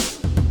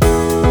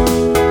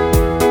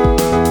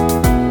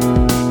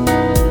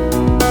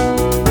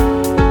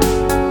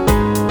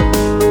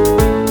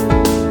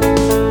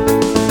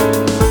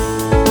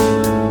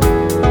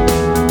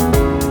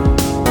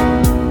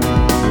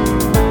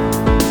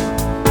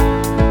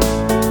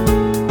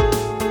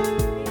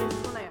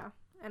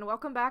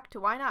welcome back to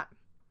Why Not?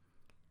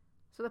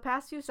 So the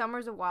past few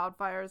summers of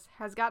wildfires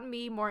has gotten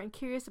me more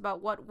curious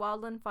about what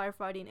wildland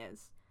firefighting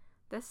is.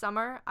 This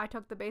summer, I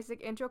took the basic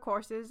intro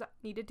courses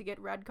needed to get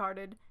red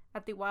carded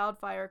at the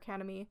Wildfire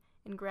Academy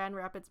in Grand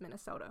Rapids,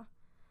 Minnesota.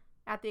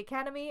 At the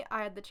academy,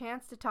 I had the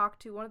chance to talk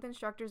to one of the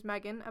instructors,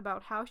 Meghan,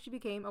 about how she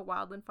became a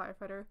wildland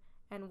firefighter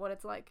and what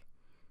it's like.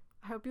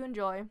 I hope you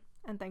enjoy,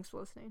 and thanks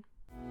for listening.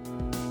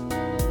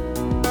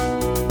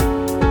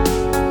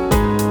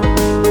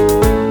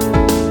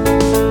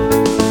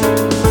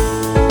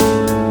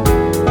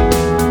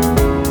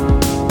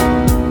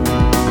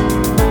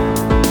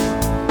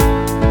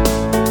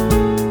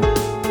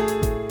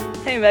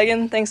 Hey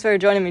Meghan, thanks for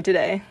joining me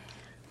today.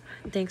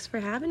 Thanks for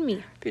having me.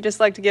 If you'd just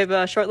like to give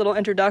a short little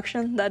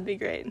introduction, that'd be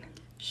great.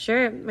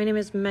 Sure. My name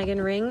is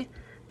Meghan Ring.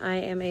 I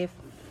am a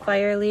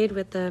fire lead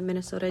with the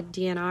Minnesota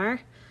DNR.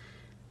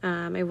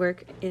 I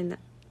work in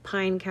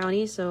Pine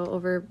County, so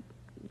over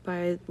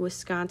by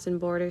Wisconsin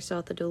border,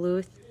 south of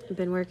Duluth. I've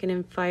been working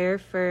in fire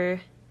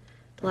for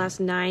the last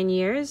 9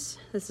 years.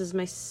 This is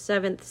my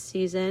 7th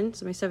season,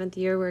 so my 7th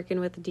year working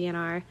with the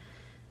DNR.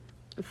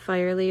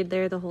 Fire lead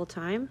there the whole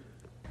time.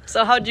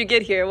 So how'd you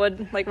get here?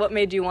 What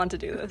made you want to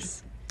do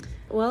this?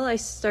 Well, I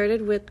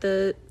started with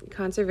the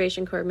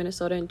Conservation Corps of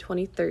Minnesota in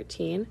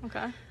 2013.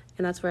 Okay.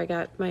 And that's where I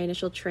got my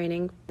initial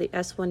training, the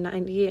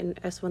S190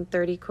 and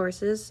S130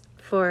 courses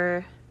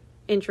for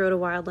Intro to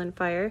Wildland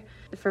Fire.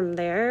 From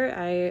there,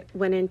 I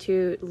went in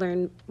to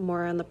learn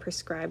more on the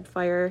prescribed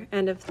fire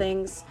end of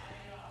things.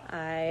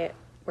 I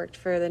worked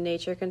for the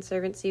Nature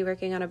Conservancy,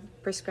 working on a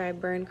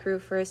prescribed burn crew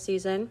for a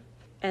season.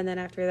 And then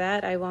after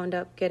that, I wound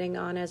up getting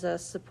on as a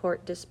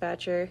support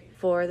dispatcher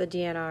for the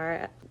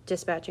DNR,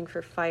 dispatching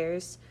for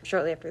fires.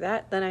 Shortly after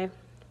that, then I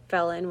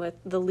fell in with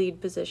the lead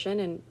position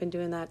and been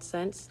doing that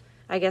since.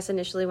 I guess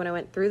initially when I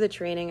went through the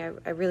training,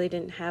 I really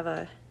didn't have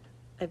a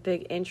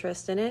big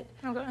interest in it.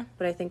 Okay.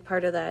 But I think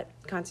part of that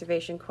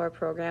Conservation Corps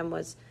program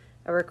was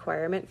a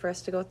requirement for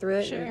us to go through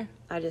it. Sure. And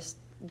I just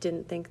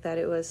didn't think that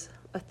it was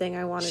a thing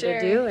I wanted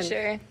to do.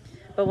 Sure.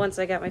 But once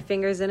I got my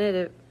fingers in it,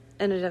 it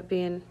ended up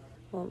being,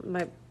 well,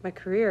 my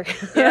career.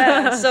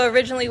 Yeah. So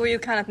originally, were you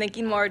kind of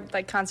thinking more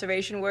like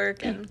conservation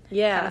work and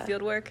kind of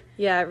field work?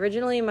 Yeah.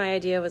 Originally, my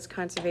idea was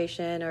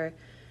conservation or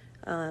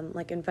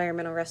like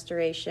environmental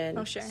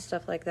restoration,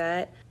 stuff like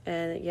that.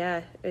 And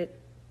yeah, it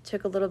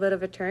took a little bit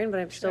of a turn,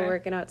 but I'm still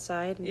working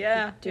outside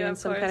and doing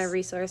some kind of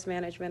resource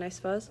management, I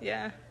suppose.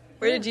 Yeah.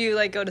 Where did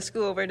you go to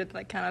school? Where did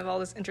kind of all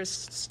this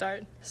interest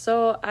start?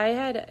 So I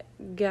had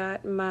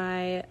got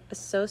my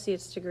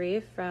associate's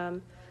degree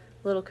from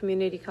little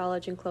community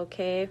college in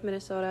Cloquet,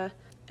 Minnesota,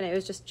 and it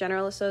was just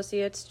general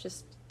associates,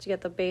 just to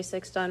get the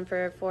basics done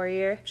for a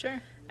 4-year. Sure.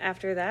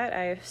 After that,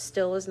 I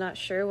still was not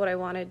sure what I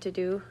wanted to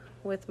do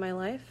with my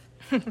life.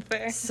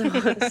 Fair.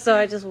 So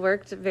I just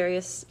worked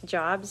various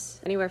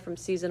jobs, anywhere from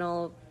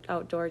seasonal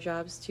outdoor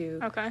jobs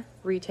to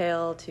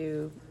retail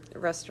to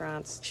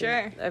restaurants.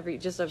 Sure.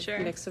 To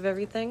mix of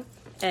everything.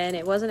 And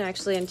it wasn't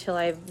actually until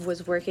I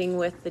was working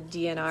with the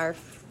DNR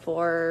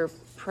for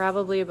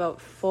probably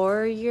about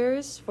 4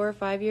 or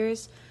 5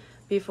 years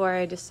before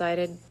I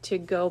decided to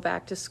go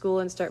back to school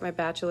and start my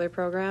bachelor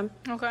program.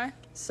 Okay.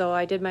 So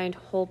I did my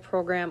whole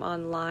program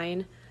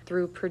online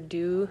through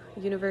Purdue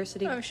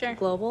University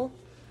Global.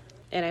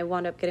 And I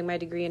wound up getting my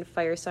degree in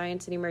fire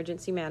science and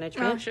emergency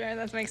management. Oh, sure,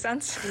 that makes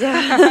sense.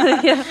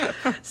 Yeah.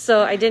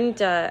 So I didn't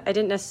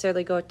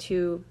necessarily go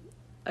to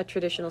a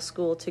traditional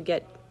school to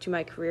get to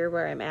my career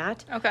where I'm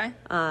at. Okay.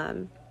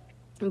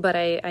 But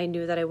I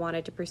knew that I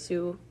wanted to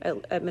pursue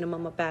at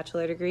minimum a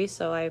bachelor degree,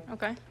 so I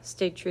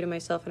stayed true to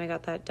myself and I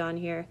got that done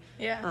here.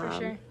 Yeah, for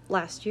sure.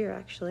 Last year,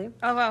 actually.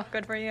 Oh, wow,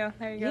 good for you.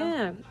 There you go.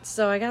 Yeah,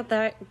 so I got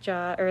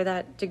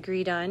that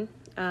degree done.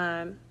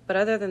 But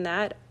other than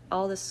that,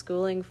 all the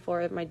schooling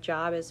for my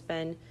job has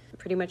been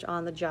pretty much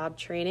on-the-job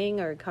training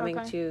or coming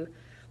to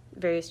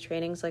various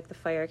trainings like the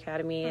Fire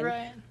Academy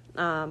and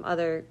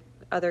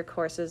other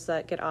courses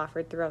that get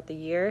offered throughout the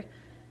year,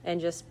 and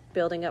just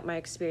building up my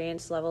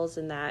experience levels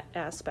in that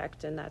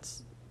aspect, and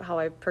that's how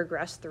I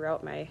progressed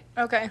throughout my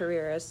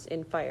career as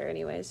in fire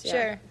anyways. Yeah.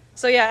 Sure.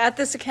 So yeah, at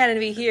this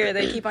academy here,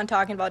 they keep on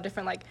talking about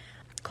different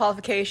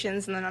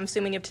qualifications, and then I'm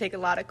assuming you have to take a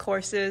lot of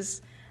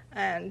courses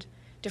and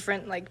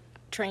different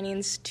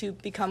trainings to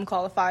become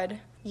qualified.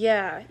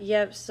 Yeah.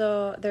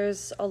 So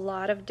there's a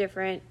lot of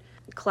different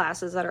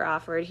classes that are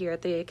offered here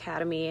at the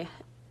academy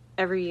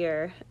every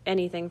year,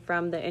 anything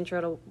from the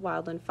Intro to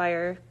Wildland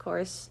Fire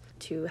course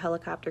to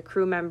helicopter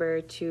crew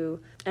member to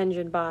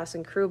engine boss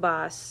and crew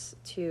boss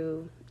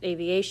to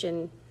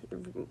aviation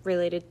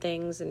related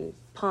things and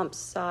pumps,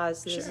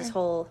 saws. There's this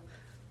whole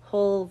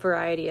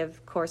variety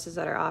of courses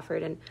that are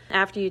offered, and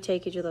after you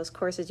take each of those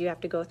courses you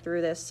have to go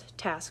through this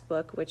task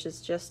book, which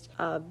is just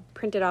a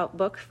printed out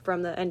book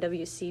from the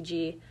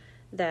NWCG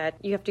that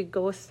you have to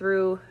go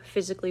through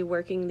physically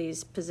working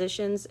these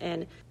positions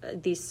and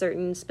these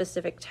certain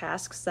specific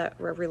tasks that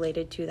were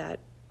related to that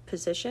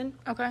position.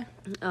 Okay.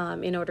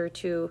 In order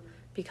to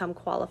become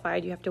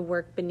qualified, you have to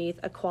work beneath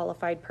a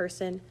qualified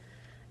person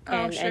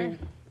and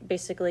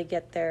basically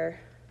get their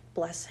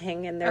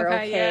blessing, and they're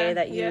okay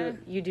that yeah.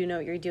 you do know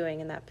what you're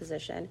doing in that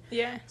position.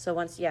 Yeah. So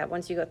once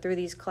you go through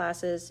these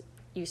classes,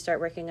 you start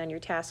working on your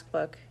task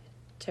book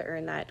to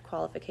earn that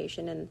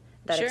qualification and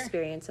that Sure.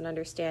 experience and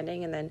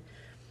understanding. And then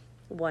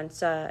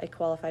once a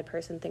qualified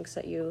person thinks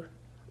that you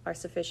are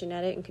sufficient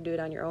at it and can do it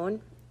on your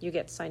own, you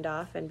get signed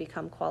off and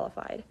become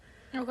qualified.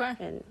 Okay.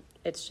 And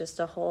it's just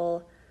a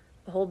whole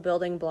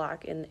building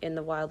block in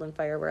the wildland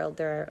fire world.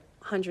 There are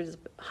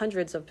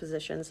hundreds of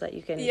positions that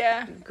you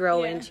can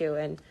grow into,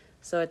 and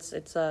so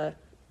it's a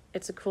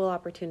cool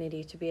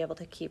opportunity to be able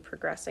to keep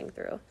progressing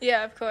through.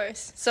 Yeah, of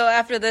course. So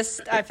after this,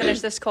 I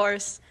finish this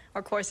course,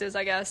 or courses,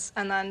 I guess,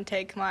 and then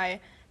take my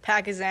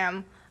PAC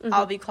exam. Mm-hmm.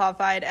 I'll be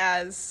qualified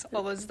as,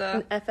 what was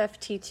the? An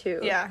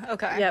FFT2. Yeah,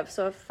 okay. Yep,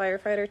 so a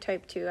firefighter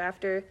type 2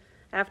 after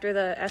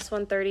the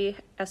S130,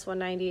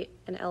 S190,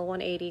 and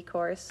L180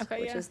 course,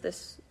 which is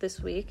this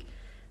week.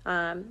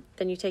 Then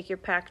you take your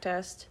PAC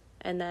test,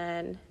 and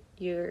then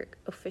you're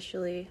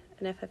officially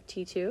an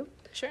FFT2.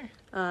 Sure.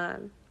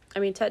 I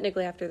mean,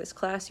 technically, after this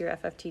class, you're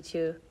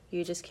FFT2.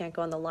 You just can't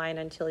go on the line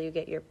until you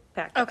get your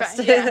PAC test.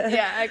 Okay,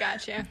 yeah, I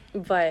got you.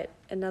 But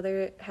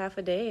another half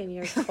a day, and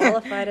you're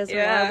qualified as a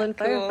wildland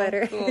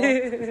firefighter.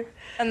 Cool.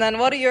 And then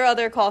what are your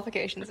other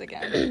qualifications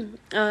again?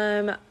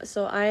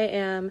 So I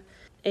am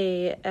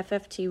a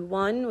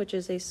FFT1, which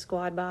is a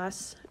squad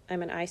boss.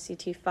 I'm an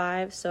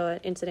ICT5, so an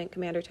incident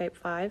commander type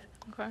 5.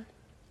 Okay.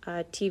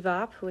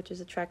 TVOP, which is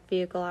a tracked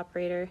vehicle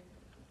operator.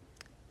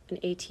 An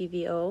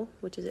ATVO,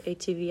 which is an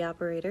ATV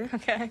operator.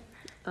 Okay.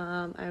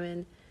 I'm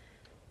an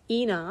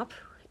ENOP,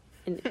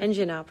 an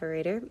engine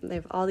operator. They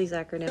have all these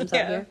acronyms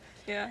out here.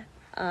 Yeah.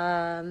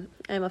 I'm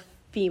a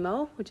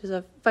FEMO, which is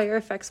a fire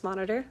effects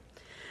monitor.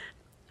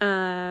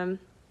 I'm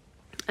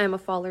a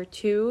faller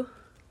 2,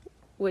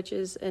 which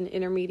is an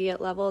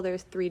intermediate level.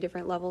 There's 3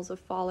 different levels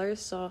of fallers,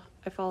 so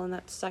I fall in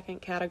that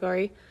second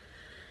category.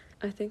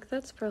 I think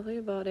that's probably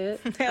about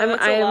it. Yeah,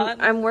 that's a lot.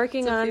 I'm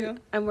working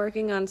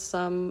on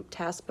some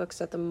task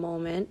books at the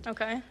moment.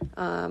 Okay.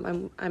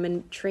 I'm a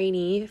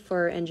trainee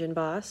for engine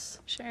boss.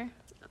 Sure.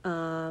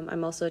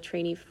 I'm also a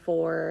trainee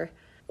for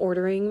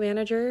ordering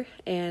manager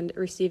and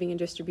receiving and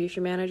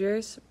distribution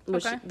managers,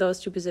 which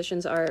those 2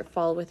 positions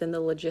fall within the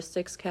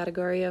logistics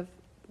category of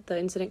the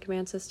incident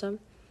command system.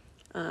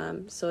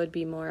 So it'd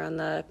be more on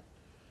the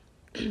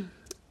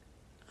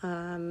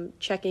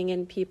checking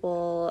in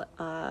people,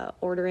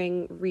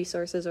 ordering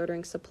resources,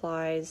 ordering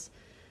supplies,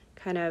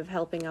 kind of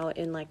helping out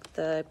in like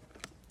the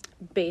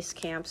base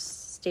camps,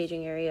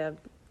 staging area,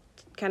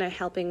 kind of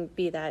helping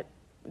be that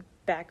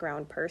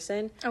background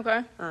person.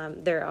 Okay.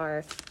 There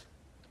are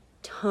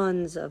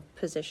tons of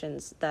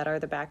positions that are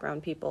the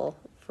background people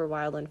for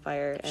wildland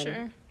fire,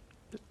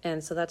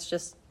 and so that's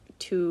just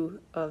 2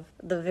 of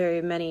the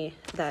very many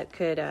that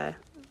could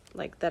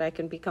that I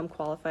can become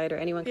qualified, or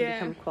anyone can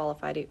become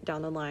qualified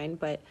down the line.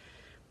 But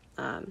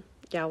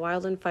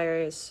wildland fire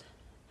it's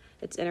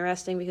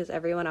interesting because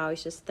everyone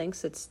always just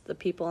thinks it's the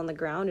people on the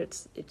ground.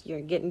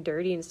 You're getting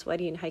dirty and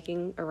sweaty and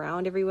hiking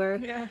around everywhere.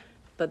 Yeah.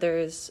 But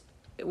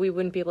we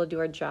wouldn't be able to do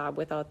our job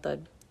without the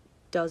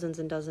dozens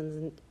and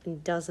dozens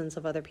and dozens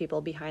of other people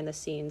behind the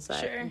scenes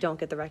that don't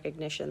get the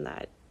recognition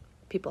that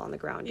people on the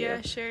ground do.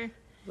 Yeah, sure.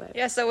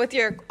 But, so with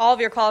all of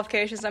your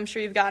qualifications, I'm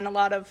sure you've gotten a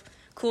lot of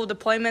cool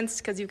deployments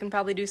because you can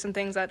probably do some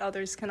things that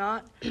others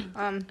cannot. Do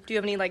you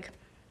have any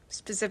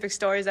specific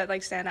stories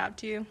that stand out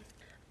to you?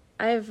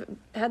 I've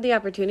had the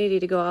opportunity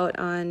to go out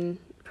on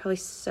probably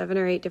 7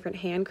 or 8 different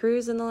hand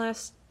crews in the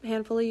last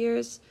handful of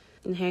years.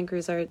 And hand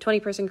crews are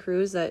 20-person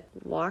crews that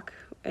walk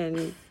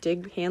and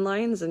dig hand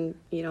lines and,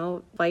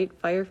 fight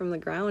fire from the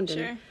ground.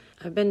 Sure. And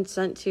I've been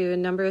sent to a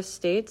number of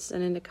states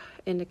and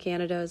into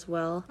Canada as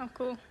well. Oh,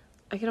 cool.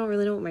 I don't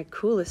really know what my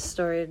coolest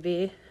story would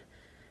be,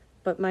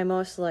 but my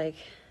most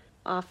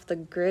off the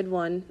grid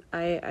one,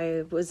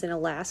 I was in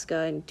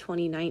Alaska in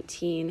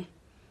 2019,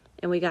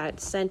 and we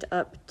got sent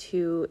up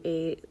to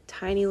a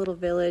tiny little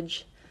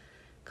village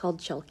called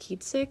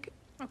Chalkitsik.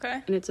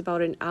 Okay. And it's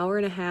about an hour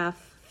and a half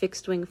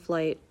fixed wing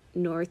flight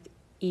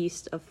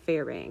northeast of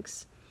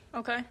Fairbanks.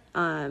 Okay.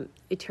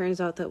 It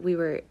turns out that we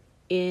were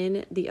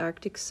in the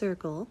Arctic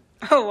Circle.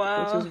 Oh,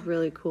 wow. Which was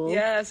really cool.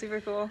 Yeah,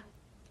 super cool.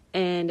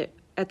 And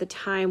at the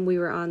time, we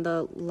were on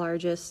the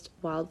largest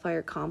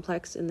wildfire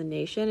complex in the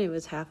nation. It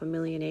was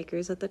 500,000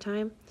 acres at the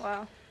time.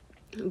 Wow.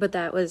 But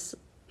that was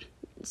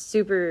a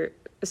super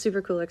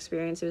cool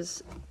experience. It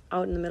was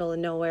out in the middle of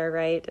nowhere,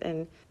 right?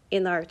 And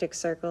in the Arctic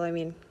Circle, I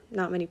mean,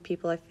 not many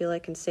people, I feel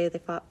like, can say they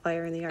fought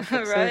fire in the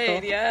Arctic Circle.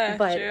 Right, yeah,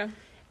 but true.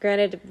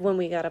 Granted, when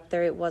we got up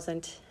there, it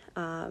wasn't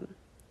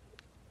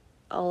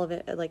all of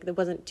it, it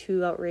wasn't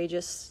too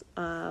outrageous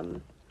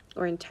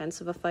or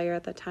intense of a fire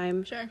at that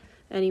time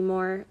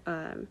anymore.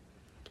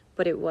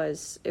 But it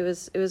was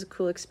a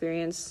cool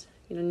experience.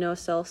 No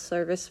cell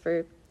service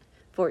for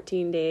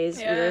 14 days.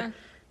 Yeah. We were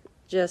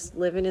just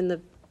living in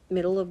the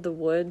middle of the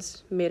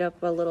woods, made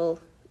up a little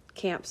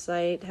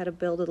campsite, had to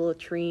build a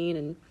latrine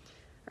and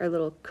our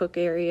little cook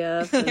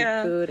area for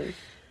food, and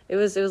it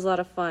was a lot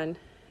of fun.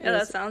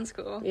 That sounds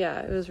cool. Yeah,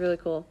 it was really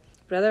cool.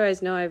 But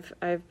otherwise, no,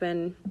 I've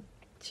been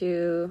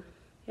to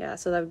Yeah,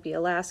 so that would be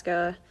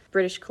Alaska,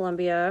 British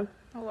Columbia,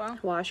 Oh, wow.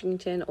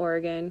 Washington,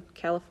 Oregon,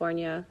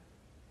 California,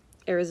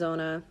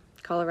 Arizona,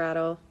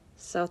 Colorado,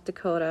 South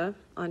Dakota,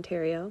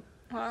 Ontario,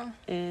 Wow.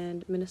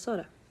 and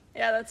Minnesota.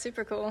 Yeah, that's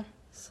super cool.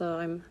 So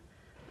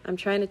I'm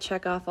trying to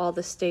check off all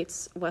the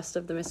states west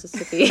of the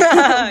Mississippi.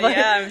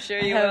 Yeah, I'm sure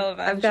you will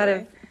eventually. I've got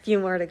a few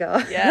more to go.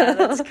 Yeah,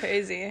 that's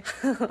crazy.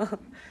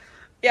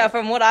 Yeah,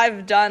 from what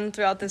I've done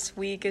throughout this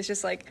week is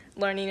just, like,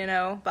 learning to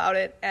know about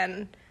it.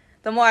 And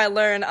the more I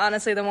learn,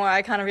 honestly, the more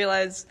I kind of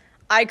realize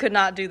I could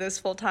not do this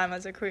full-time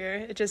as a career.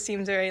 It just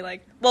seems very,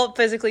 like, well,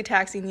 physically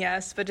taxing,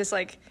 yes, but just,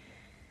 like,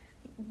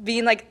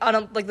 being, like,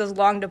 on, like, those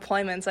long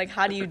deployments, like,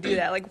 how do you do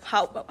that? Like,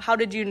 how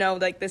did you know,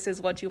 like, this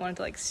is what you wanted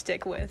to, like,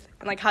 stick with?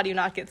 And, like, how do you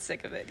not get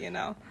sick of it, you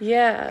know?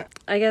 Yeah,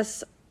 I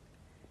guess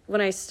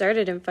when I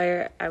started in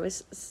fire, I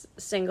was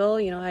single.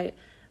 You know,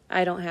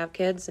 I don't have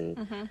kids,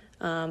 and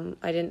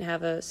I didn't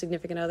have a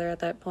significant other at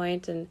that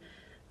point, and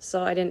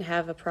so I didn't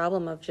have a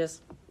problem of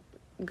just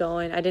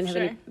going. I didn't have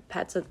any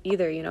pets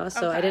either, you know,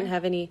 so I didn't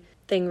have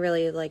anything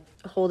really, like,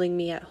 holding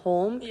me at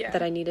home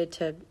that I needed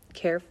to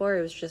care for.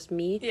 It was just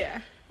me. Yeah.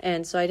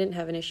 And so I didn't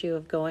have an issue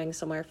of going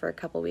somewhere for a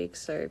couple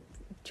weeks or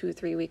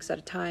 2-3 weeks at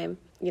a time.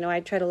 You know, I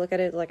try to look at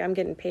it like I'm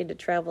getting paid to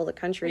travel the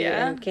country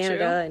and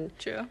Canada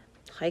and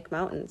hike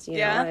mountains, you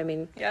know. I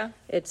mean,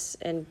 it's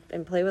and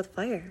play with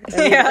fire. I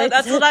mean,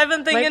 that's what I've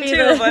been thinking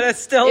too, but it's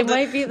still it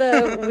might be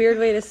the weird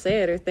way to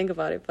say it or think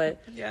about it,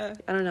 but yeah,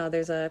 I don't know,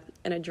 there's an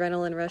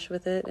adrenaline rush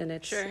with it, and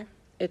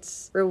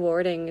it's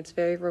rewarding. It's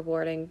very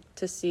rewarding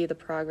to see the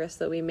progress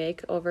that we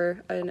make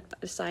over an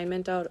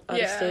assignment out of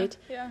state.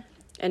 Yeah.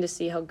 And to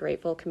see how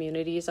grateful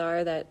communities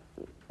are that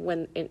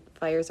when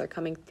fires are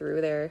coming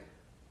through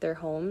their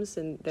homes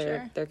and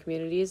their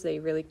communities, they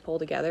really pull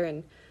together.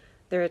 And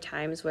there are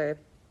times where,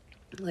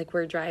 like,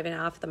 we're driving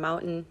off the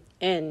mountain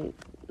and,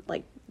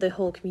 like, the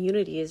whole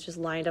community is just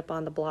lined up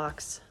on the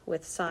blocks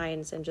with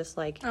signs and just,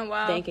 like,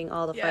 thanking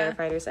all the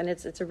firefighters. And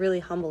it's a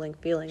really humbling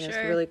feeling. It's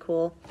really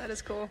cool. That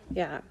is cool.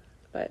 Yeah,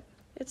 but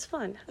it's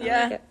fun. I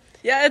like it.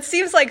 Yeah, it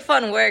seems like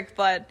fun work,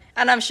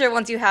 and I'm sure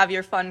once you have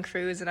your fun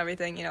crews and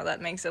everything, you know, that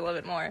makes it a little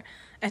bit more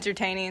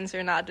entertaining, so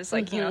you're not just,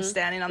 like, you know,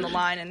 standing on the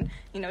line and,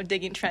 you know,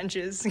 digging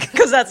trenches,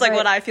 because that's, like,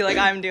 what I feel like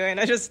I'm doing.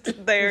 I just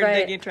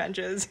digging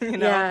trenches, you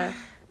know? Yeah.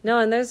 No,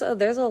 and there's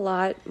a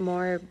lot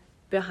more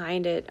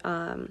behind it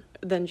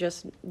than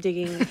just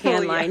digging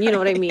hand line, you know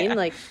what I mean?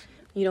 Like,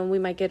 you know, we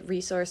might get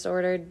resource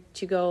ordered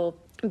to go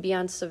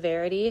beyond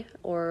severity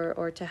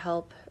or to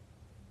help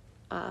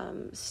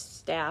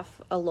staff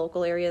a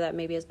local area that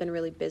maybe has been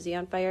really busy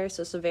on fire.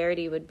 So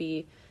severity would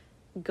be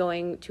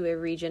going to a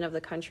region of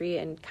the country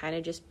and kind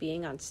of just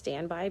being on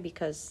standby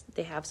because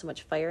they have so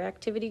much fire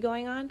activity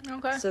going on.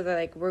 Okay. So they're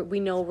like, we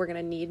know we're going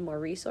to need more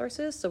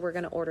resources, so we're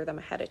going to order them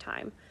ahead of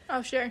time.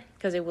 Oh, sure.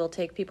 Because it will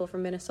take people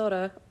from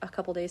Minnesota a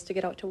couple days to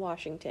get out to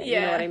Washington.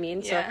 You know what I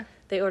mean? Yeah. So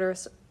they order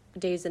us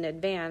days in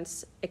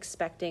advance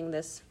expecting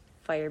this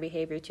fire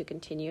behavior to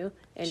continue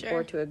and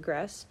or to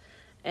aggress.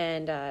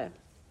 And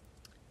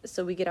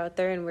so we get out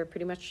there and we're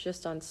pretty much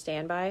just on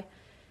standby.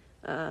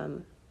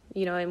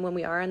 You know, and when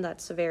we are in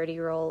that severity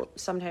role,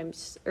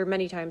 sometimes or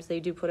many times they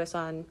do put us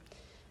on,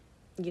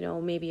 you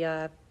know, maybe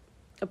a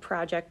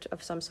project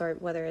of some sort,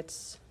 whether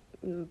it's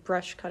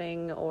brush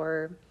cutting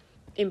or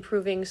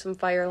improving some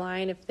fire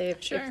line if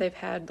they've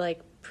had, like,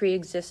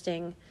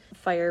 pre-existing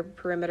fire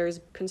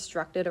perimeters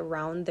constructed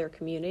around their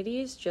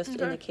communities, just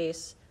in the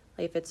case,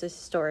 like, if it's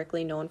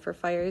historically known for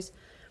fires,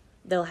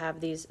 they'll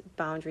have these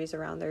boundaries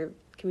around their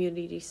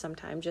community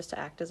sometimes just to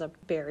act as a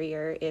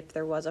barrier if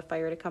there was a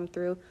fire to come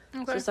through.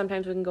 So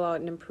sometimes we can go out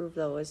and improve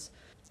those.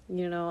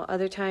 You know,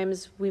 other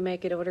times we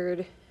might get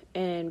ordered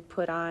and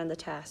put on the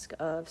task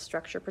of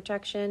structure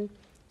protection.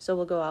 So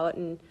we'll go out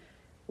and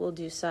we'll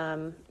do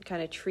some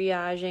kind of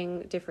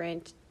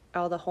triaging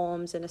all the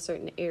homes in a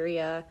certain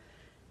area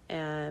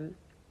and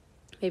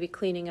maybe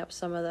cleaning up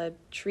some of the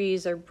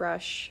trees or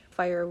brush,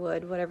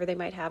 firewood, whatever they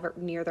might have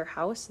near their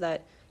house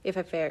that if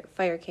a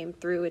fire came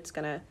through, it's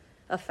going to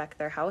affect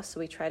their house. So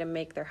we try to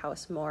make their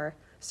house more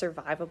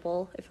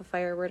survivable if a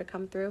fire were to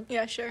come through.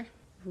 Yeah, sure.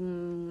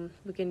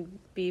 We can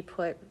be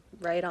put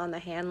right on the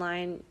hand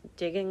line,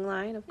 digging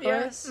line, of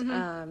course.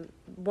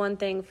 One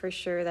thing for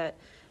sure that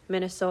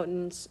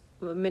Minnesota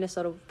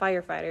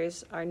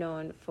firefighters are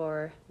known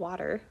for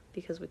water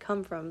because we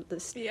come from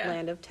this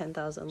land of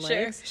 10,000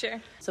 lakes.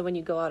 Sure. So when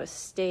you go out of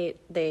state,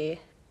 they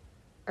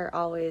are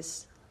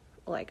always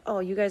like, oh,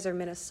 you guys are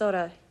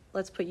Minnesota.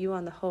 Let's put you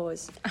on the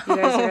hose. You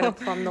guys are going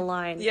to plumb the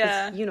line.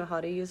 Yeah. You know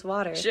how to use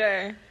water.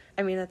 Sure.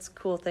 I mean, that's a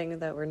cool thing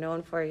that we're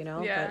known for, you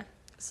know? Yeah. But,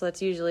 so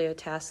that's usually a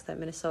task that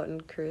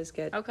Minnesotan crews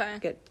get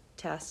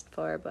tasked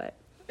for, but...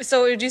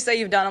 So would you say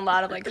you've done a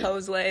lot of, like,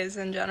 hose lays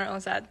in general?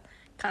 Is that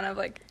kind of,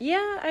 like,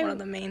 one of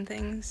the main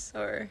things,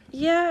 or...?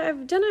 Yeah,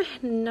 I've done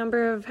a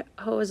number of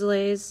hose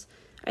lays.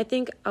 I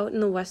think out in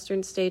the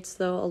western states,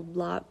 though, a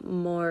lot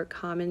more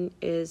common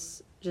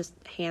is just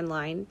hand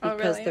line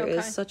because there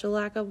is such a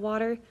lack of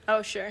water.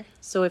 Oh, sure.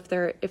 So if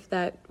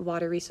that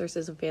water resource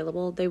is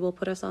available, they will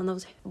put us on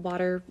those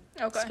water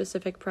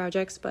specific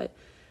projects. But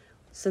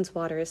since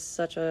water is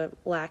such a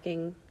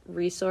lacking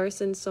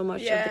resource in so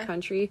much of the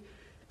country,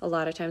 a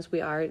lot of times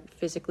we are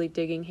physically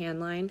digging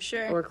handline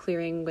or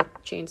clearing with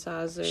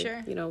chainsaws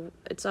or, you know,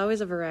 it's always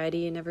a variety.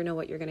 You never know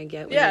what you're going to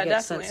get when you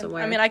get sent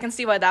somewhere. I mean, I can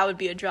see why that would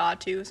be a draw,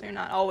 too, so you're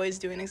not always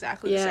doing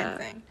exactly the same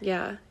thing.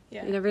 Yeah.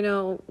 You never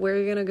know where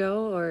you're going to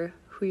go or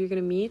who you're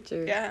going to meet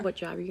or what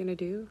job you're going to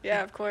do.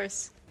 Yeah, of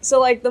course. So,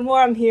 like, the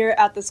more I'm here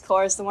at this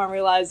course, the more I'm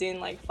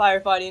realizing, like,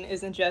 firefighting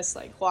isn't just,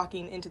 like,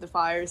 walking into the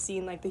fire,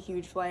 seeing, like, the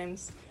huge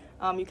flames.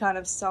 You kind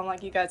of sound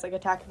like you guys, like,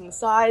 attack from the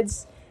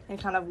sides and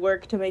kind of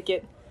work to make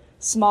it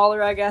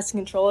smaller, I guess, and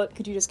control it.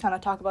 Could you just kind of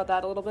talk about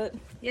that a little bit?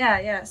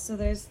 Yeah. So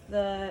there's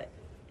the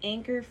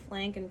anchor,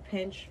 flank, and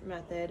pinch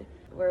method,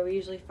 where we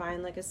usually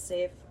find, like, a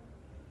safe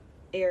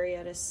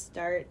area to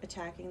start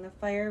attacking the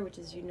fire, which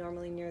is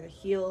normally near the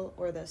heel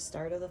or the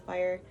start of the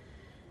fire.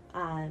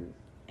 And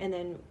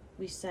then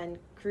we send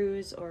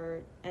crews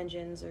or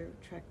engines or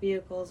track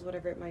vehicles,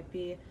 whatever it might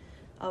be,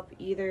 up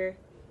either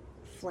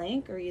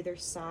flank or either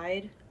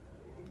side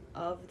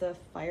of the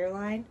fire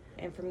line,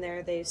 and from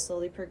there they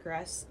slowly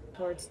progress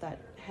towards that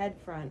head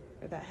front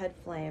or that head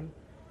flame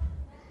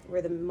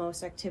where the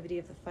most activity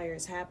of the fire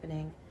is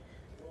happening,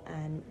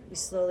 and we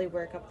slowly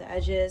work up the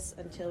edges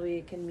until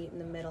we can meet in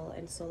the middle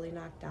and slowly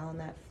knock down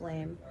that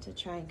flame to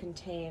try and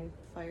contain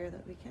fire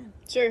that we can.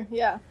 Sure,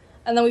 yeah.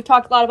 And then we've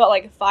talked a lot about,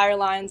 like, fire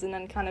lines and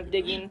then kind of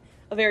digging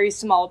a very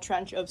small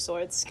trench of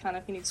sorts. Kind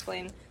of, can you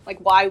explain, like,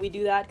 why we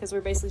do that? Because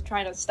we're basically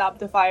trying to stop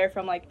the fire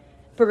from, like,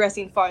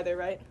 progressing farther,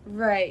 right?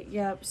 Right,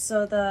 yep.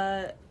 So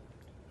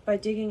by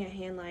digging a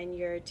hand line,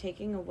 you're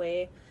taking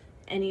away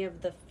any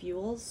of the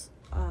fuels.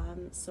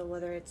 So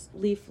whether it's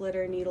leaf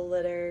litter, needle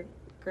litter,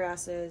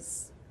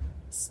 grasses,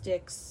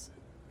 sticks,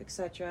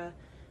 etc.,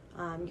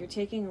 you're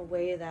taking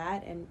away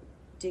that and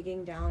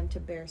digging down to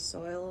bare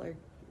soil or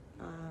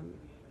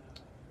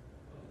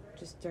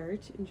just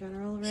dirt in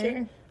general, right?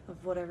 Sure.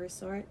 Of whatever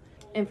sort.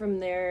 And from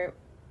there,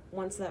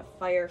 once that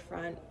fire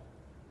front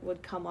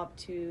would come up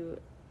to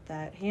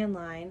that hand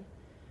line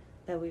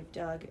that we've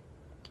dug,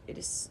 it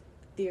is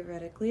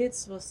theoretically it's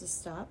supposed to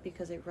stop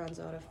because it runs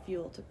out of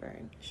fuel to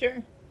burn.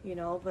 Sure. You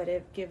know, but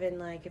if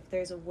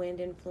there's a wind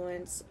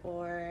influence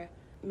or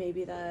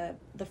maybe the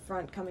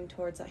front coming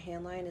towards that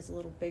hand line is a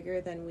little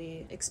bigger than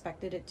we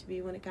expected it to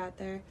be when it got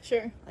there.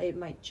 Sure. It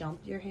might jump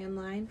your hand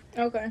line.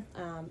 Okay.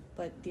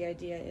 But the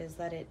idea is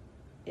that it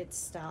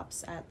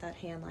stops at that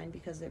hand line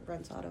because it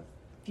runs out of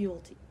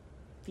fuel to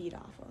feed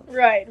off of.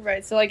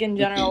 Right. So, like, in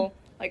general,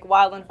 like,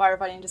 wildland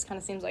firefighting just kind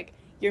of seems like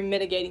you're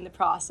mitigating the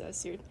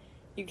process.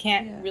 You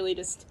can't really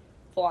just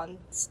full on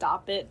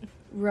stop it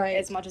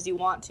as much as you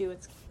want to.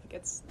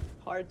 It's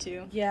hard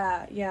to.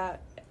 Yeah.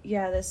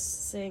 This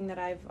saying that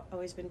I've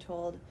always been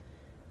told,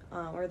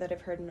 or that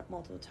I've heard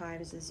multiple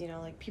times, is, you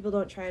know, like, people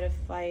don't try to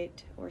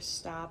fight or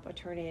stop a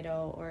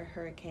tornado or a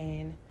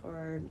hurricane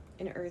or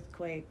an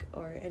earthquake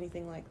or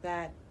anything like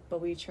that,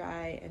 but we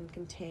try and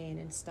contain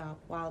and stop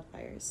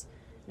wildfires.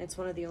 And it's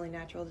one of the only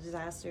natural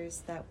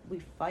disasters that we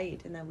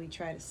fight and that we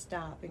try to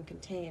stop and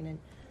contain. And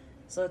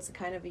so it's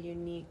kind of a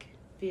unique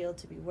field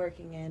to be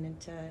working in and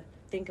to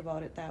think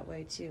about it that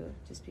way too,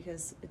 just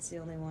because it's the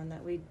only one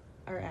that we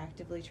are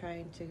actively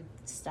trying to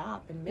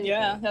stop and mitigate.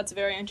 Yeah, that's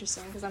very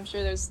interesting, because I'm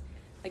sure there's,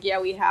 like,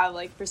 we have,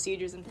 like,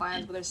 procedures and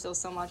plans, but there's still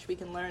so much we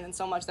can learn and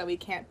so much that we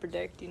can't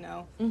predict, you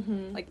know?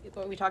 Mm-hmm. Like,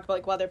 we talked about,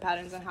 like, weather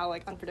patterns and how,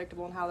 like,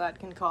 unpredictable and how that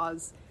can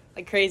cause,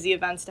 like, crazy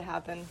events to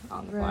happen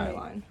on the fire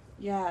line.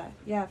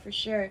 Yeah, for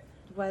sure.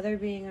 Weather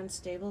being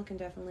unstable can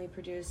definitely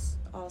produce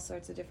all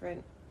sorts of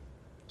different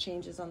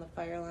changes on the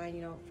fire line,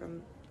 you know,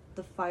 from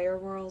the fire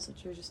whirls,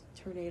 which are just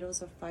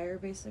tornadoes of fire,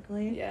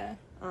 basically. Yeah.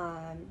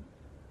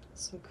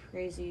 Some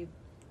crazy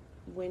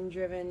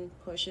wind-driven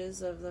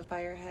pushes of the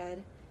fire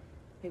head,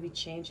 maybe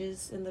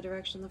changes in the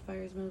direction the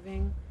fire is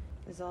moving.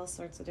 There's all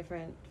sorts of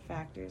different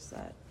factors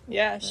that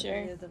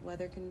sure. The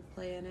weather can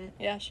play in it.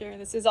 Yeah, sure.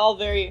 This is all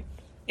very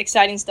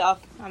exciting stuff.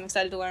 I'm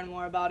excited to learn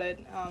more about it.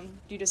 Do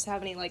you just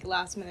have any, like,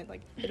 last-minute,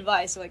 like,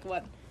 advice, or, like,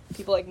 what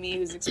people like me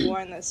who's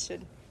exploring this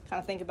should kind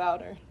of think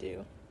about or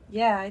do?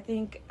 Yeah, I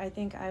think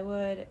I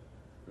would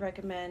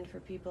recommend for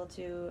people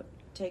to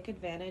take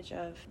advantage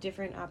of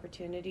different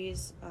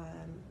opportunities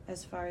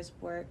as far as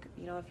work.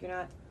 You know, if you're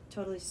not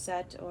totally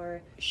set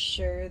or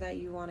sure that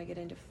you want to get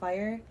into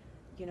fire,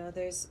 you know,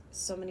 there's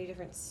so many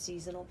different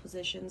seasonal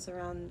positions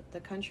around the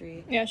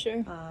country. Yeah,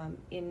 sure.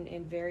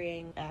 In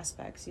varying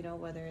aspects, you know,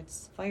 whether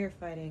it's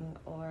firefighting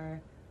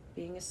or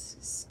being a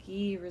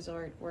ski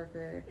resort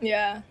worker.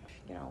 Yeah.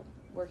 You know,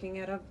 working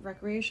at a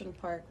recreation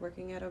park,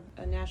 working at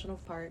a national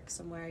park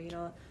somewhere, you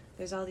know.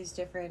 There's all these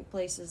different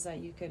places that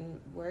you can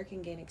work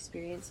and gain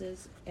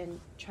experiences and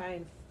try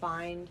and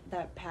find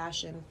that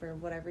passion for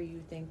whatever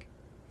you think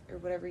or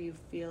whatever you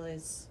feel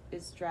is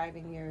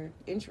driving your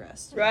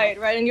interest. Right.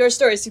 And your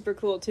story is super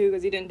cool, too,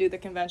 because you didn't do the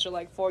conventional,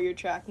 like, 4-year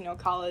track, you know,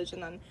 college,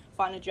 and then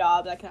find a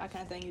job, that kind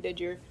of thing. You did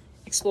your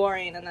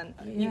exploring, and then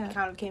you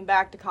kind of came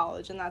back to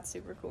college, and that's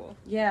super cool.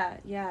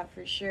 Yeah,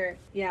 for sure.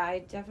 Yeah, I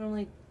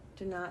definitely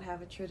to not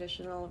have a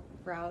traditional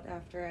route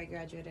after I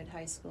graduated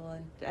high school,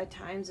 and at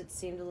times it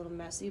seemed a little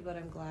messy, but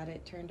I'm glad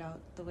it turned out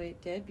the way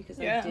it did, because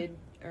I did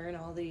earn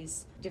all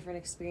these different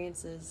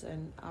experiences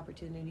and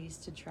opportunities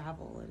to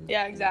travel and,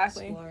 and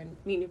explore and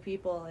meet new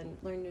people and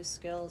learn new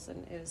skills,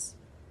 and it was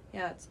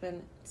it's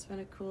been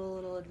a cool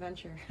little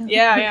adventure.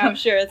 yeah, I'm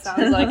sure it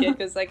sounds like it,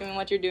 because like, I mean,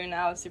 what you're doing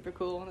now is super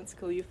cool, and it's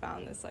cool you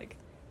found this like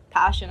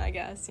passion, I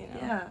guess, you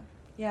know.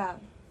 Yeah,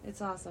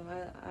 it's awesome.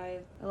 I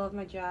love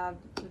my job.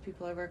 The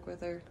people I work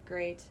with are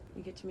great.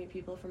 You get to meet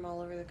people from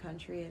all over the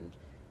country, and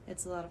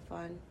it's a lot of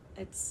fun.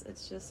 It's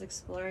just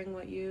exploring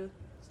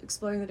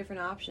the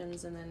different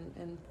options, and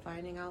then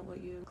finding out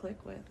what you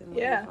click with, and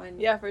what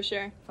you for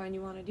sure find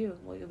you want to do,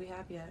 what you'll be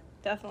happy at.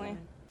 Definitely.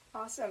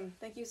 Awesome.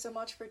 Thank you so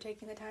much for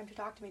taking the time to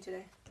talk to me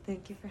today.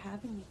 Thank you for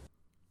having me.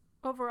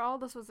 Overall,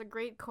 this was a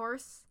great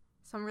course,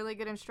 some really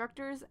good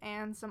instructors,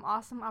 and some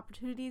awesome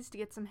opportunities to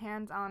get some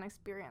hands-on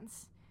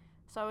experience.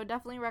 So I would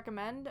definitely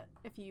recommend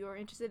if you are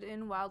interested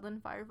in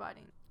wildland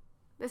firefighting.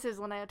 This is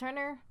Linnea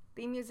Turner.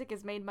 Theme music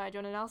is made by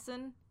Jonah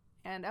Nelson,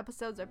 and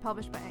episodes are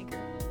published by Anchor.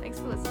 Thanks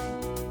for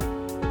listening.